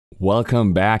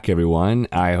Welcome back, everyone.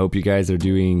 I hope you guys are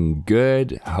doing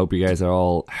good. I hope you guys are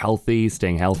all healthy,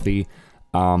 staying healthy.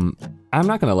 I'm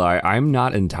not gonna lie, I'm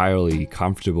not entirely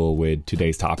comfortable with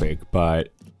today's topic, but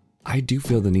I do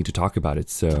feel the need to talk about it,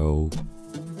 so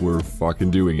we're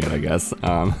fucking doing it, I guess.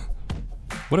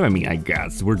 What do I mean, I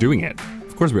guess? We're doing it.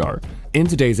 Of course we are. In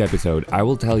today's episode, I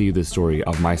will tell you the story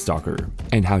of my stalker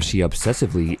and how she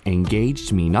obsessively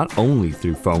engaged me not only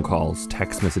through phone calls,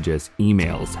 text messages,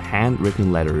 emails,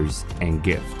 handwritten letters, and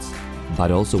gifts,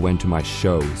 but also went to my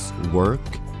shows, work,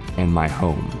 and my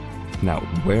home. Now,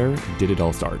 where did it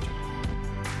all start?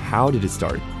 How did it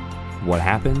start? What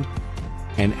happened?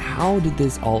 And how did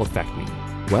this all affect me?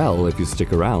 Well, if you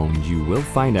stick around, you will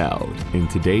find out in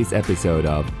today's episode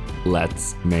of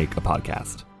Let's Make a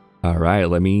Podcast. All right,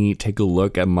 let me take a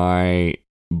look at my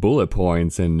bullet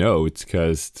points and notes,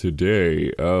 because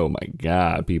today, oh my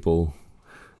God, people,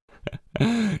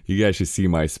 you guys should see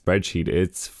my spreadsheet.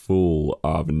 It's full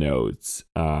of notes.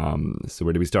 So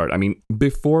where do we start? I mean,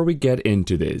 before we get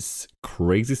into this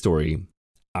crazy story,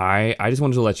 I just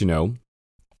wanted to let you know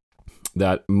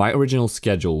that my original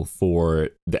schedule for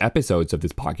the episodes of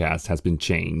this podcast has been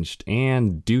changed,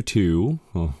 and due to,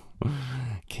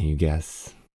 can you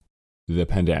guess? The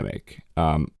pandemic,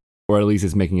 or at least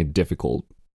it's making it difficult.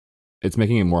 It's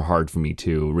making it more hard for me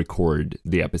to record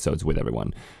the episodes with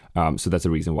everyone. So that's the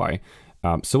reason why.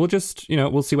 So we'll just,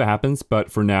 we'll see what happens.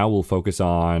 But for now, we'll focus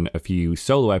on a few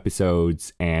solo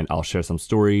episodes, and I'll share some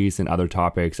stories and other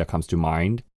topics that comes to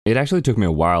mind. It actually took me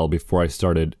a while before I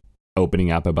started opening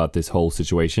up about this whole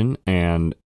situation.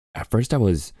 And at first I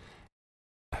was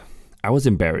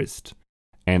embarrassed,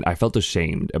 and I felt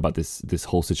ashamed about this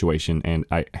whole situation. And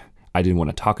I didn't want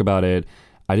to talk about it.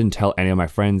 I didn't tell any of my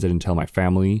friends. I didn't tell my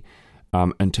family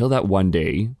until that one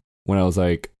day when I was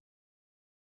like,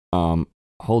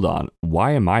 hold on.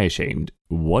 Why am I ashamed?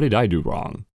 What did I do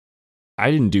wrong?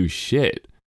 I didn't do shit.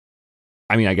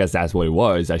 I mean, I guess that's what it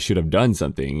was. I should have done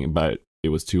something, but it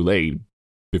was too late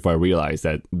before I realized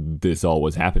that this all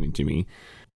was happening to me.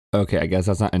 Okay, I guess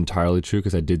that's not entirely true,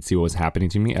 because I did see what was happening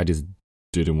to me. I just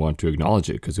didn't want to acknowledge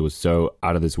it because it was so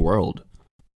out of this world.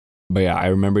 But yeah, I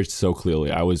remember it so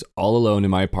clearly. I was all alone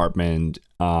in my apartment,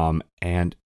 and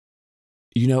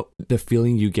the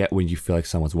feeling you get when you feel like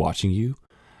someone's watching you?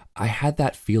 I had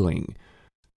that feeling.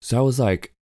 So I was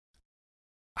like,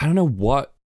 I don't know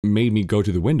what made me go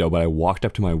to the window, but I walked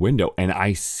up to my window and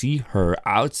I see her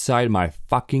outside my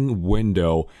fucking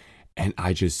window, and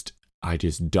I just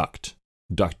ducked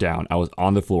down. I was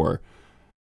on the floor.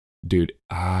 Dude,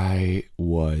 I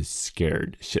was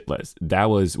scared shitless.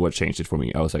 That was what changed it for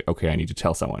me. I was like, okay, I need to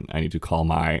tell someone. I need to call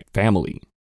my family,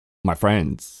 my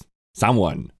friends,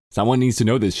 someone. Someone needs to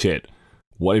know this shit.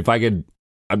 What if I get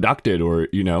abducted? Or,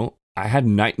 I had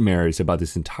nightmares about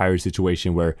this entire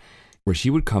situation where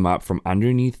she would come up from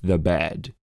underneath the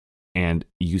bed and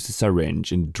use a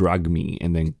syringe and drug me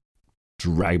and then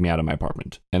drag me out of my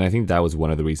apartment. And I think that was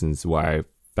one of the reasons why I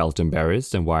felt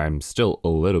embarrassed, and why I'm still a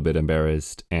little bit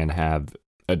embarrassed and have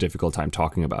a difficult time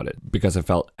talking about it, because I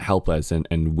felt helpless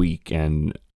and weak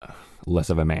and less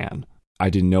of a man. I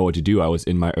didn't know what to do. I was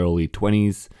in my early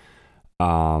 20s,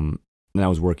 and I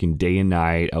was working day and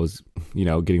night. I was,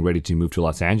 getting ready to move to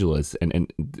Los Angeles, and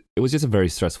it was just a very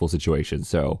stressful situation.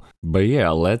 So, but yeah,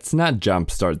 let's not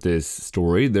jumpstart this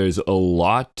story. There's a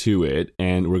lot to it,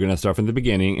 and we're going to start from the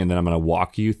beginning, and then I'm going to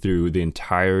walk you through the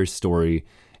entire story,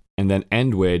 and then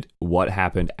end with what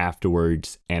happened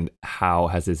afterwards and how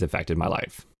has this affected my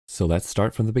life. So let's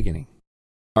start from the beginning.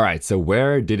 All right, so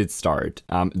where did it start?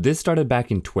 This started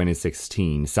back in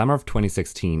 2016. Summer of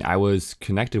 2016, I was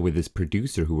connected with this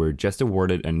producer who were just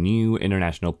awarded a new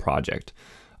international project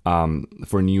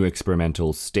for a new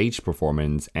experimental stage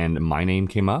performance, and my name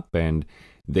came up and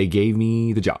they gave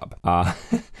me the job.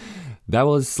 That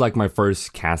was like my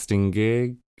first casting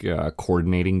gig.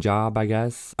 Coordinating job, I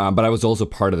guess. But I was also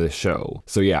part of the show.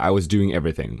 So yeah, I was doing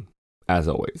everything, as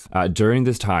always. During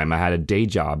this time, I had a day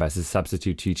job as a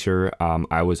substitute teacher.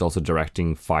 I was also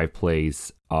directing 5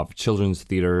 plays of children's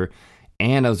theater,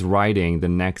 and I was writing the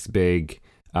next big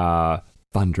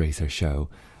fundraiser show.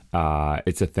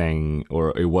 It's a thing,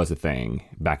 or it was a thing,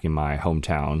 back in my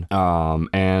hometown.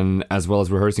 And as well as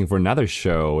rehearsing for another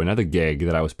show, another gig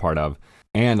that I was part of.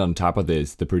 And on top of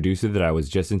this, the producer that I was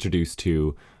just introduced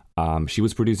to, she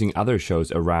was producing other shows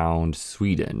around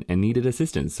Sweden and needed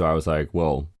assistance. So I was like,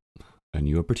 well, a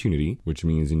new opportunity, which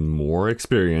means more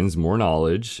experience, more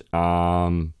knowledge.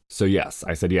 So yes,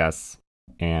 I said yes.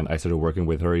 And I started working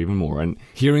with her even more. And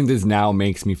hearing this now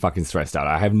makes me fucking stressed out.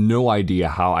 I have no idea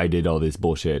how I did all this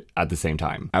bullshit at the same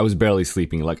time. I was barely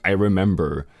sleeping. Like, I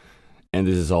remember, and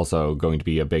this is also going to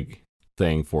be a big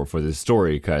thing for this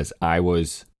story because I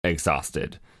was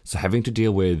exhausted. So having to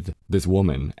deal with this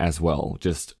woman as well,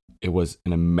 it was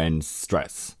an immense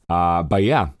stress. But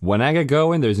yeah, when I get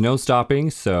going, there's no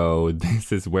stopping. So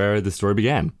this is where the story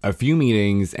began. A few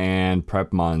meetings and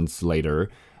prep months later,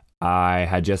 I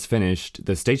had just finished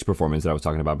the stage performance that I was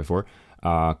talking about before,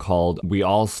 called We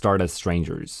All Start as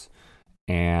Strangers.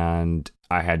 And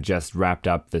I had just wrapped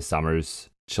up the summer's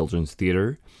children's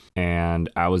theater, and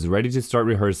I was ready to start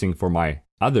rehearsing for my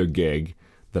other gig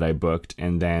that I booked.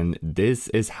 And then this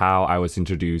is how I was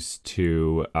introduced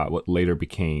to what later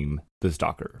became the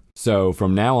stalker. So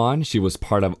from now on, she was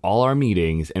part of all our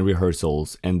meetings and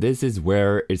rehearsals, and this is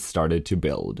where it started to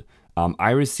build.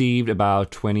 I received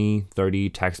about 20, 30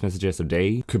 text messages a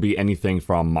day. Could be anything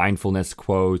from mindfulness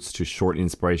quotes to short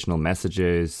inspirational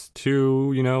messages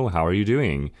to, how are you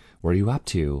doing? What are you up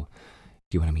to?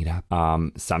 Do you want to meet up?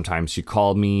 Sometimes she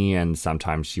called me and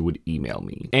sometimes she would email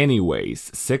me. Anyways,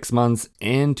 6 months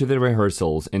into the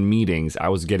rehearsals and meetings, I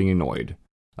was getting annoyed.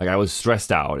 Like, I was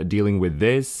stressed out dealing with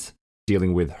this,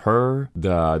 dealing with her,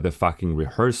 the fucking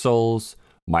rehearsals,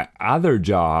 my other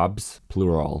jobs,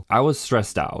 plural. I was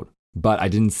stressed out, but I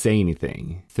didn't say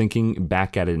anything. Thinking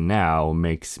back at it now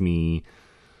makes me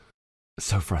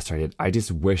so frustrated. I just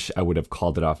wish I would have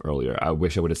called it off earlier. I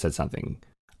wish I would have said something.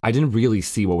 I didn't really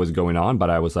see what was going on, but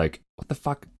I was like, what the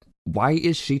fuck? Why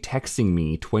is she texting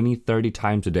me 20, 30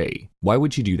 times a day? Why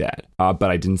would she do that? But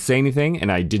I didn't say anything,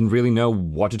 and I didn't really know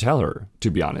what to tell her,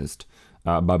 to be honest.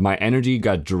 But my energy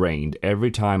got drained. Every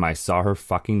time I saw her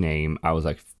fucking name, I was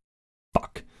like,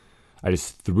 fuck. I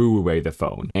just threw away the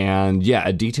phone. And yeah,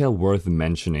 a detail worth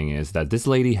mentioning is that this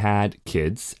lady had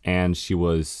kids, and she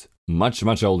was much,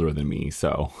 much older than me,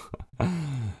 so...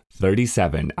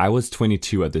 37. I was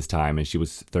 22 at this time and she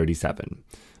was 37,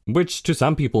 which to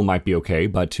some people might be okay,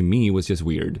 but to me was just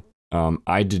weird.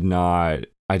 I don't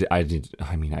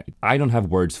have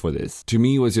words for this. To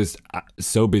me, it was just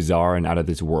so bizarre and out of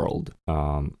this world.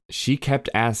 She kept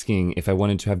asking if I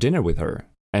wanted to have dinner with her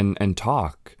and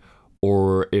talk,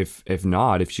 or if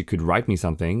not, if she could write me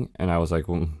something. And I was like,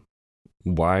 well,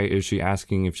 why is she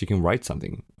asking if she can write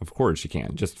something? Of course she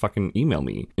can. Just fucking email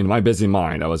me. In my busy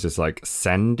mind, I was just like,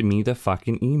 send me the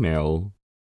fucking email.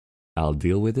 I'll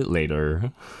deal with it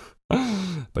later.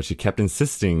 But she kept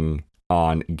insisting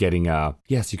on getting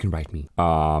yes, you can write me.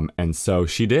 And so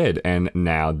she did. And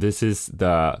now this is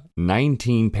the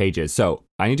 19 pages. So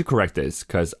I need to correct this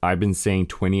because I've been saying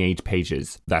 28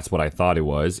 pages. That's what I thought it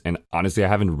was. And honestly, I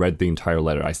haven't read the entire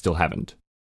letter. I still haven't.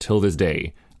 Till this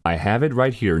day. I have it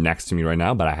right here next to me right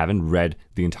now, but I haven't read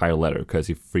the entire letter because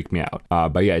it freaked me out.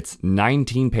 But yeah, it's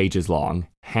 19 pages long,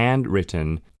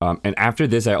 handwritten. And after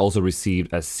this, I also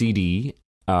received a CD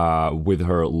with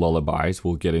her lullabies.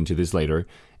 We'll get into this later.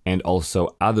 And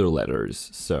also other letters.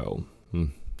 So,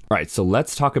 Right, so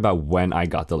let's talk about when I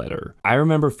got the letter. I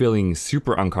remember feeling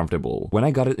super uncomfortable. When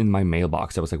I got it in my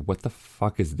mailbox, I was like, what the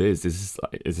fuck is this? Is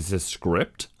this a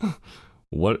script?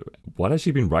 What has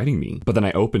she been writing me? But then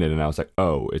I opened it and I was like,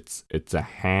 oh, it's a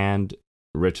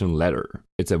handwritten letter.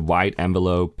 It's a white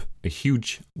envelope, a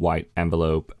huge white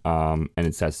envelope, and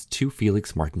it says, to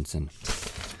Felix Martinson.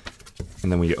 And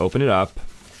then when you open it up,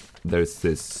 there's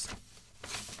this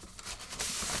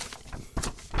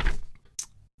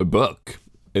book.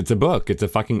 It's a book. It's a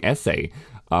fucking essay.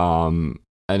 And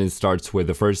it starts with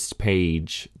the first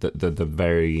page,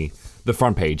 the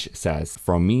front page says,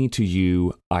 from me to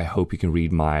you, I hope you can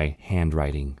read my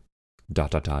handwriting, ...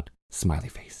 smiley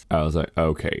face. I was like,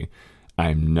 okay,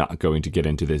 I'm not going to get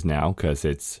into this now because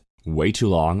it's way too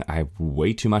long. I have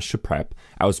way too much to prep.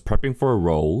 I was prepping for a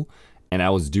role and I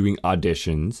was doing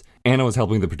auditions and I was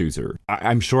helping the producer.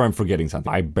 I'm sure I'm forgetting something.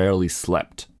 I barely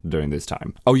slept during this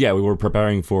time. Oh yeah, we were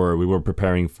preparing for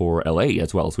LA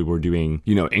as well. So we were doing,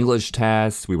 English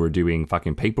tests. We were doing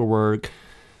fucking paperwork.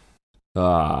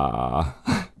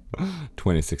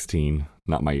 2016,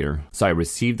 not my year. So I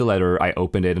received the letter, I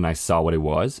opened it and I saw what it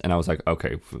was and I was like,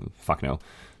 okay, fuck no.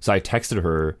 So I texted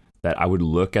her that I would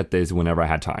look at this whenever I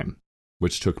had time,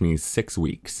 which took me 6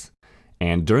 weeks.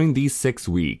 And during these 6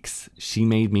 weeks, she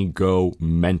made me go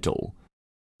mental.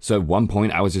 So at one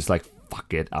point I was just like,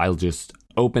 fuck it, I'll just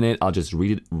open it, I'll just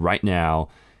read it right now.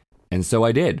 And so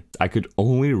I did. I could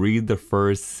only read the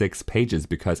first 6 pages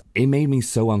because it made me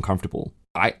so uncomfortable.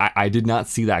 I did not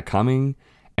see that coming,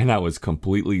 and I was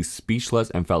completely speechless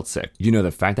and felt sick. The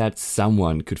fact that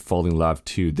someone could fall in love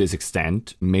to this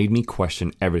extent made me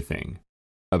question everything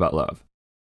about love.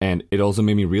 And it also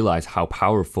made me realize how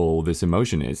powerful this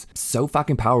emotion is. So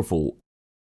fucking powerful.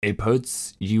 It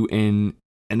puts you in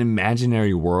an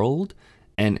imaginary world,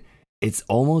 and it's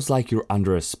almost like you're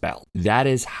under a spell. That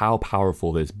is how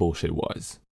powerful this bullshit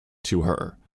was. to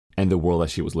her and the world that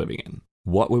she was living in.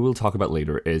 What we will talk about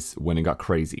later is when it got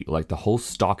crazy, like the whole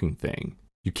stalking thing.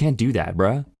 You can't do that,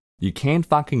 bruh. You can't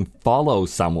fucking follow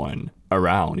someone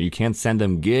around. You can't send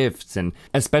them gifts, and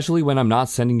especially when I'm not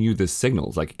sending you the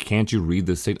signals. Like, can't you read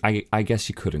the signal? I guess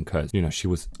she couldn't because, she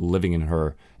was living in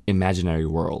her imaginary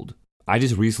world. I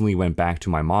just recently went back to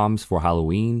my mom's for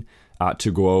Halloween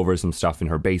to go over some stuff in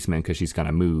her basement because she's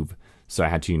gonna move. So I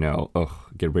had to,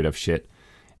 get rid of shit.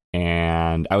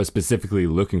 And I was specifically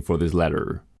looking for this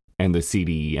letter and the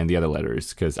CD and the other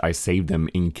letters because I saved them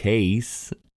in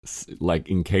case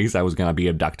I was gonna be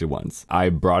abducted once. I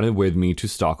brought it with me to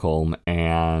Stockholm,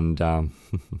 and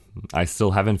I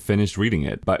still haven't finished reading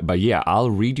it. But yeah,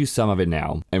 I'll read you some of it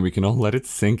now, and we can all let it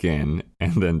sink in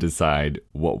and then decide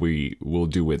what we will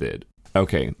do with it.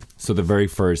 Okay, so the very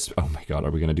first... Oh my god,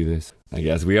 are we gonna do this? I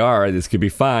guess we are. This could be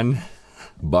fun.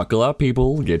 Buckle up,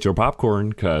 people. Get your popcorn,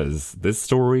 because this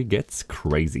story gets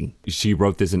crazy. She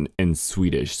wrote this in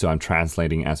Swedish, so I'm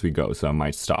translating as we go, so I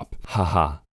might stop.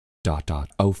 Haha. ...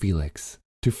 Oh, Felix,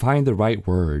 to find the right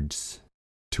words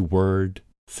to word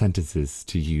sentences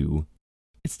to you,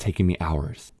 it's taken me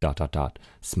hours. ...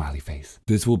 Smiley face.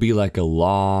 This will be like a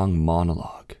long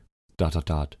monologue. ...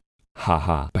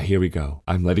 Haha. But here we go.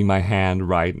 I'm letting my hand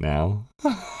write now.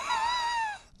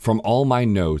 From all my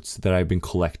notes that I've been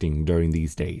collecting during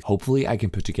these days, hopefully I can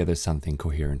put together something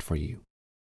coherent for you. ...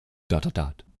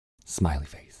 Smiley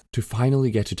face. To finally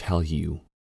get to tell you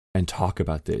and talk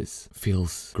about this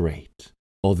feels great.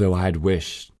 Although I had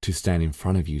wished to stand in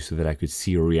front of you so that I could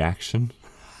see your reaction.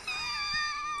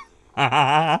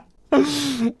 I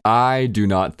do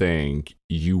not think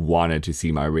you wanted to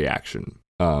see my reaction.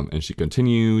 And she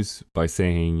continues by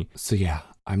saying, so yeah,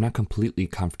 I'm not completely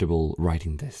comfortable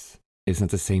writing this. It's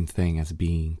not the same thing as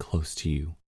being close to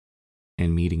you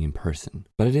and meeting in person.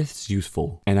 But it is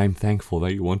useful, and I'm thankful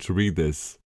that you want to read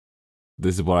this.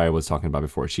 This is what I was talking about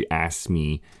before. She asked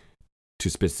me to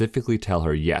specifically tell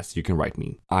her, yes, you can write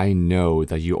me. I know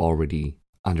that you already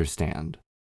understand.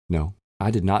 No, I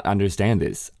did not understand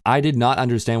this. I did not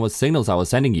understand what signals I was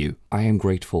sending you. I am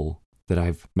grateful that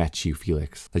I've met you,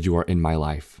 Felix, that you are in my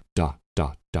life. ...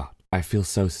 I feel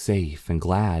so safe and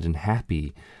glad and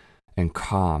happy and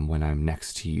calm when I'm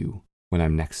next to you, when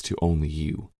I'm next to only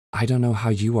you. I don't know how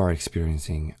you are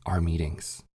experiencing our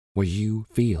meetings, what you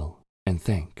feel and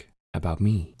think about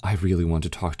me. I really want to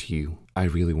talk to you. I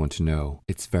really want to know.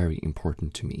 It's very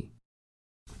important to me.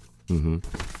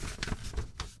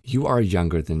 You are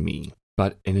younger than me,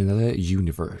 but in another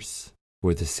universe,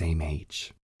 we're the same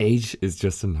age. Age is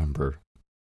just a number.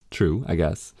 True, I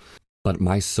guess. But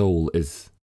my soul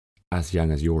is as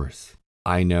young as yours.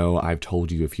 I know I've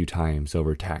told you a few times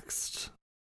over text.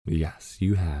 Yes,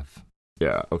 you have.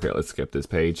 Yeah, okay, let's skip this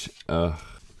page. And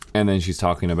then she's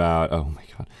talking about, oh my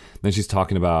god. Then she's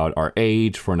talking about our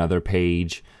age for another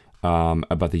page,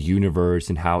 about the universe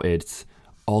and how it's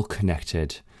all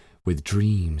connected with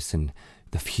dreams and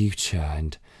the future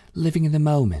and living in the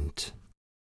moment.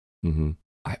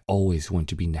 I always want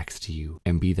to be next to you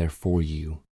and be there for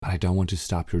you, but I don't want to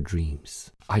stop your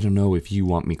dreams. I don't know if you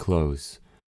want me close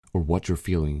or what you're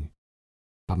feeling,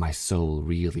 but my soul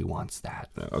really wants that.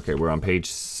 Okay, we're on page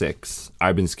 6.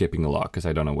 I've been skipping a lot because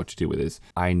I don't know what to do with this.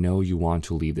 I know you want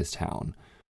to leave this town,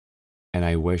 and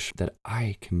I wish that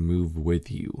I can move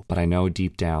with you, but I know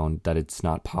deep down that it's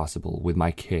not possible with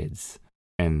my kids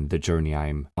and the journey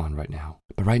I'm on right now.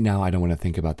 But right now, I don't want to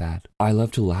think about that. I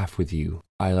love to laugh with you.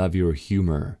 I love your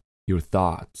humor, your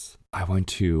thoughts. I want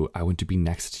to be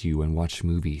next to you and watch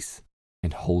movies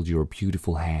and hold your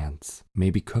beautiful hands,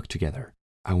 maybe cook together.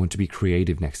 I want to be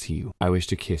creative next to you. I wish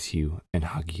to kiss you and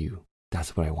hug you.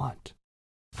 That's what I want.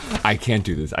 I can't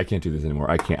do this. I can't do this anymore.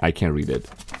 I can't read it.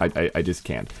 I just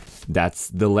can't. That's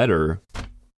the letter.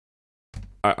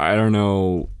 I don't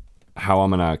know how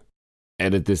I'm gonna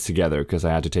edit this together because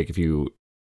I had to take a few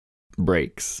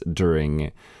breaks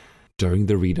during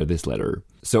the read of this letter.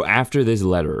 So after this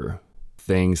letter,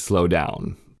 things slow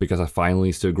down because I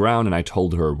finally stood ground and I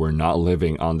told her we're not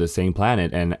living on the same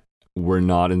planet and we're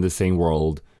not in the same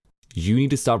world. You need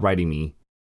to stop writing me,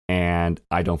 and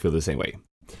I don't feel the same way.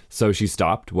 So she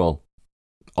stopped. Well,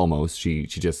 almost. She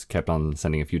just kept on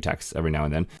sending a few texts every now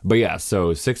and then. But yeah,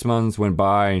 so 6 months went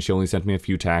by and she only sent me a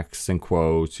few texts and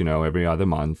quotes, every other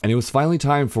month. And it was finally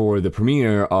time for the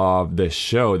premiere of the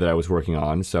show that I was working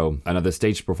on. So another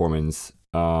stage performance.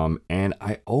 And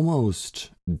I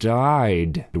almost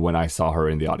died when I saw her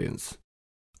in the audience.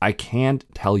 I can't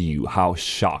tell you how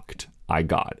shocked I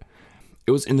got.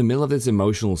 It was in the middle of this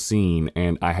emotional scene,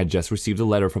 and I had just received a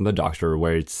letter from the doctor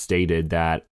where it stated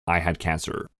that I had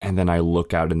cancer. And then I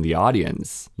look out in the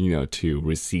audience, to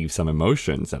receive some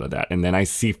emotions out of that. And then I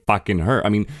see fucking her. I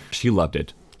mean, she loved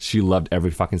it. She loved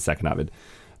every fucking second of it.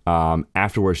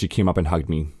 Afterwards, she came up and hugged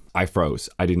me. I froze.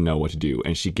 I didn't know what to do.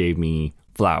 And she gave me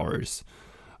flowers.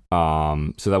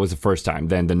 So that was the first time.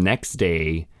 Then the next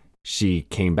day, she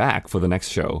came back for the next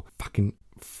show. Fucking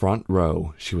front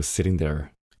row. She was sitting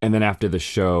there. And then after the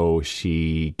show,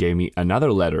 she gave me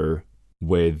another letter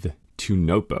with 2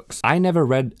 notebooks. I never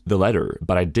read the letter,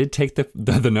 but I did take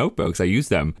the notebooks. I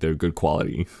used them. They're good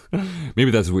quality.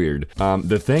 Maybe that's weird.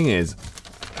 The thing is,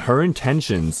 her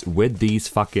intentions with these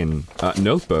fucking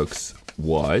notebooks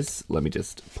was, let me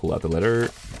just pull out the letter.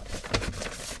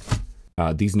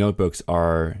 These notebooks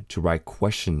are to write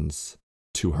questions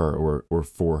to her or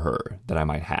for her that I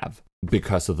might have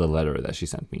because of the letter that she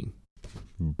sent me.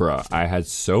 Bruh, I had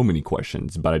so many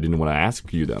questions, but I didn't want to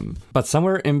ask you them. But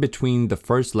somewhere in between the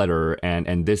first letter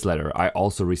and this letter, I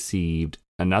also received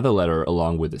another letter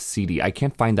along with a CD. I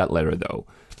can't find that letter though.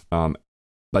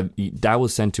 But that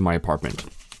was sent to my apartment.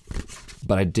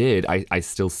 But I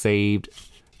still saved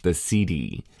the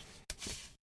CD.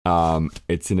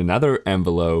 It's in another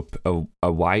envelope,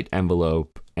 a white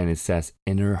envelope, and it says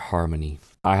Inner Harmony.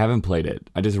 I haven't played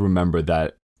it. I just remember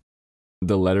that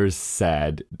the letters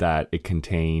said that it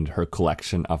contained her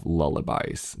collection of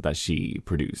lullabies that she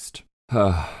produced.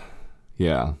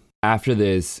 Yeah. After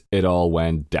this, it all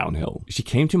went downhill. She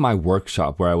came to my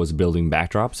workshop where I was building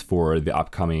backdrops for the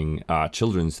upcoming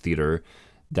children's theater.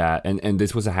 And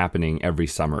this was happening every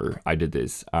summer. I did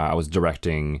this. I was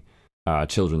directing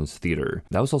children's theater.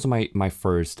 That was also my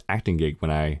first acting gig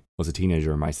when I was a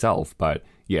teenager myself. But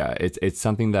yeah, it's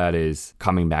something that is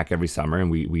coming back every summer,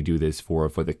 and we do this for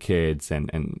the kids,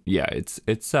 and yeah, it's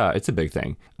a big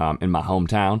thing in my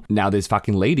hometown. Now this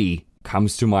fucking lady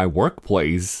comes to my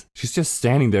workplace. She's just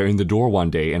standing there in the door one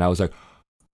day, and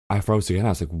I froze again. I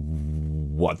was like,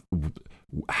 what?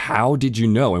 How did you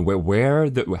know?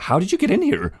 And how did you get in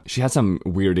here? She had some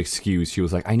weird excuse. She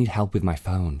was like, I need help with my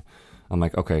phone. I'm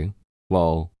like, okay,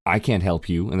 well, I can't help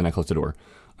you. And then I closed the door.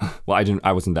 Well,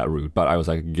 I wasn't that rude, but I was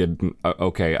like,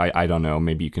 okay, I don't know.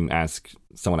 Maybe you can ask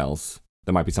someone else.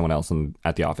 There might be someone else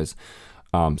at the office.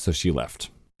 So she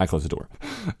left. I closed the door.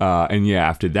 And yeah,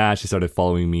 after that, she started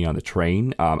following me on the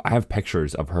train. I have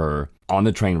pictures of her on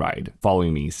the train ride,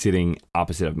 following me, sitting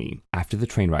opposite of me. After the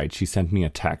train ride, she sent me a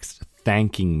text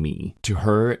thanking me. To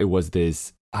her, it was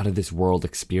this out of this world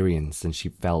experience, and she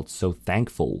felt so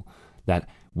thankful that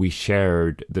we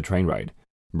shared the train ride.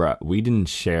 Bruh, we didn't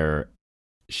share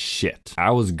shit.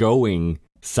 I was going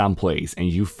someplace and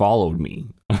you followed me.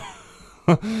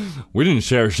 We didn't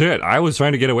share shit. I was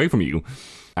trying to get away from you.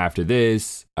 After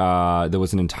this, there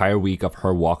was an entire week of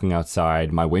her walking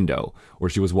outside my window, or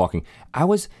she was walking. I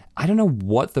don't know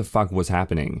what the fuck was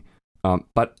happening.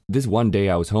 But this one day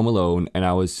I was home alone and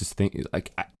I was just thinking,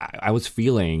 like, I was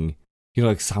feeling,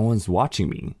 like someone's watching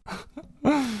me.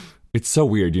 It's so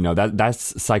weird,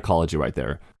 that's psychology right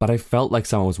there. But I felt like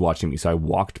someone was watching me. So I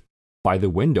walked by the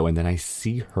window and then I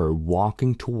see her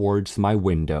walking towards my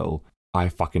window. I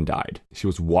fucking died. She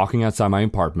was walking outside my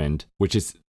apartment, which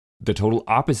is the total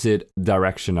opposite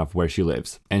direction of where she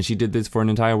lives. And she did this for an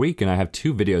entire week. And I have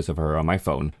 2 videos of her on my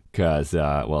phone because,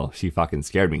 she fucking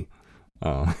scared me.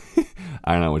 I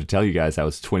don't know what to tell you guys. I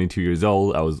was 22 years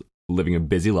old. I was living a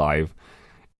busy life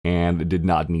and did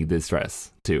not need this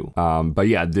stress too. But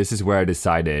yeah, this is where I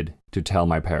decided to tell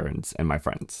my parents and my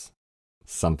friends.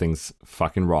 Something's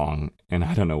fucking wrong and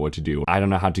I don't know what to do. I don't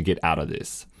know how to get out of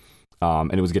this.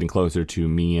 And it was getting closer to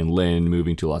me and Lynn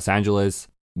moving to Los Angeles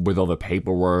with all the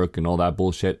paperwork and all that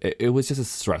bullshit. It was just a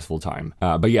stressful time.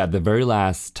 But yeah, the very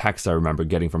last text I remember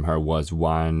getting from her was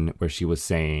one where she was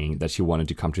saying that she wanted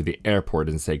to come to the airport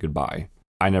and say goodbye.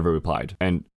 I never replied.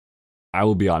 And I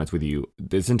will be honest with you,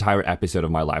 this entire episode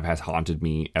of my life has haunted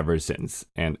me ever since.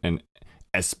 And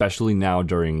especially now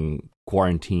during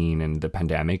quarantine and the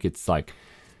pandemic, it's like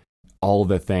all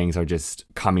the things are just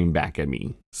coming back at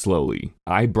me slowly.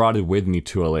 I brought it with me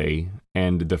to LA,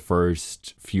 and the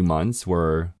first few months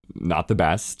were not the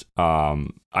best.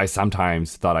 I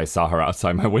sometimes thought I saw her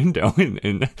outside my window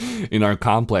in our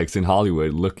complex in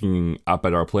Hollywood, looking up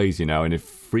at our place, and it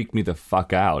freaked me the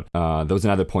fuck out. There was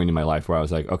another point in my life where I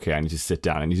was like, okay, I need to sit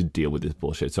down. I need to deal with this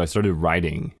bullshit. So I started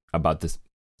writing about this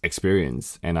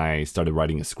experience, and I started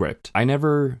writing a script. I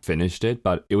never finished it,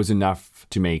 but it was enough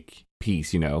to make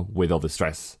peace, with all the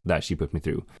stress that she put me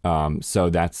through. So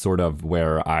that's sort of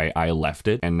where I left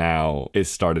it. And now it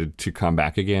started to come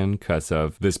back again because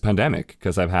of this pandemic,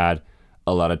 because I've had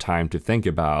a lot of time to think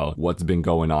about what's been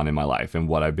going on in my life and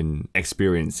what I've been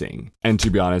experiencing. And to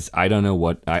be honest, I don't know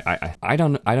what I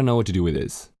don't know what to do with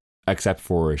this. except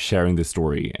for sharing the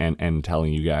story and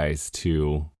telling you guys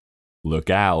to look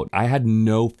out, I had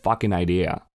no fucking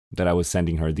idea that I was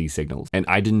sending her these signals. And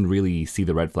I didn't really see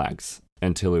the red flags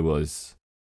until it was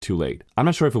too late. I'm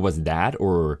not sure if it was that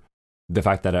or the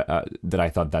fact that I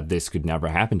thought that this could never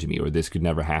happen to me or this could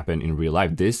never happen in real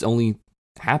life. This only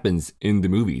happens in the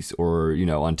movies or,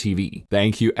 on TV.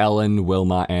 Thank you, Ellen,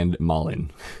 Wilma, and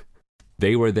Malin.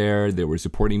 They were there. They were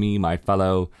supporting me, my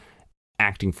fellow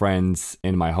acting friends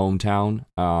in my hometown.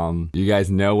 You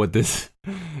guys know what this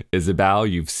is about.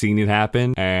 You've seen it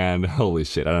happen, and holy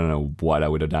shit, I don't know what I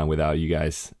would have done without you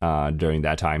guys during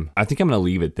that time. I think I'm gonna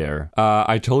leave it there.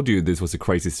 I told you this was a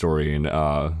crazy story, and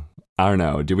I don't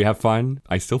know, did we have fun?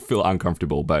 I still feel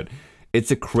uncomfortable, but it's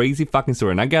a crazy fucking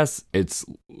story, and I guess it's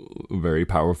very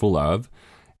powerful love,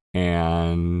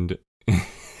 and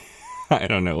I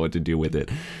don't know what to do with it.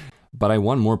 But I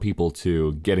want more people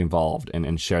to get involved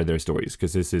and share their stories,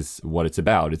 because this is what it's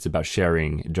about. It's about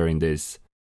sharing during this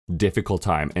difficult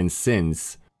time. And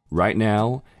since right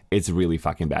now, it's really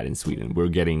fucking bad in Sweden. We're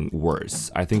getting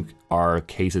worse. I think our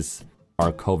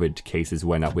COVID cases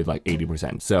went up with like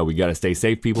 80%. So we gotta stay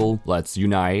safe, people. Let's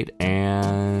unite.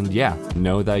 And yeah,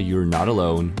 know that you're not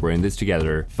alone. We're in this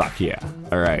together. Fuck yeah.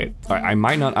 All right. I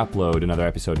might not upload another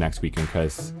episode next weekend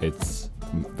because it's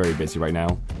very busy right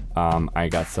now. I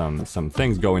got some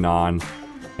things going on,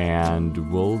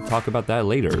 and we'll talk about that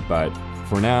later. But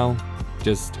for now,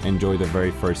 just enjoy the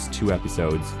very first 2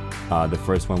 episodes. The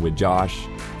first one with Josh,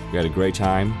 we had a great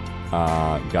time,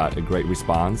 got a great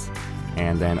response.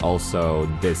 And then also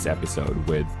this episode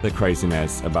with the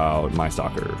craziness about my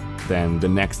stalker. Then the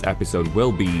next episode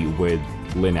will be with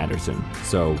Lynn Anderson.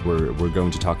 So we're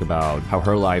going to talk about how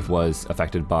her life was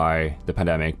affected by the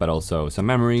pandemic, but also some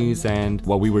memories and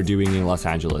what we were doing in Los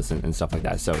Angeles and stuff like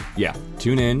that. So yeah,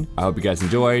 tune in. I hope you guys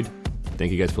enjoyed.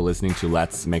 Thank you guys for listening to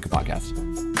Let's Make a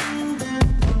Podcast.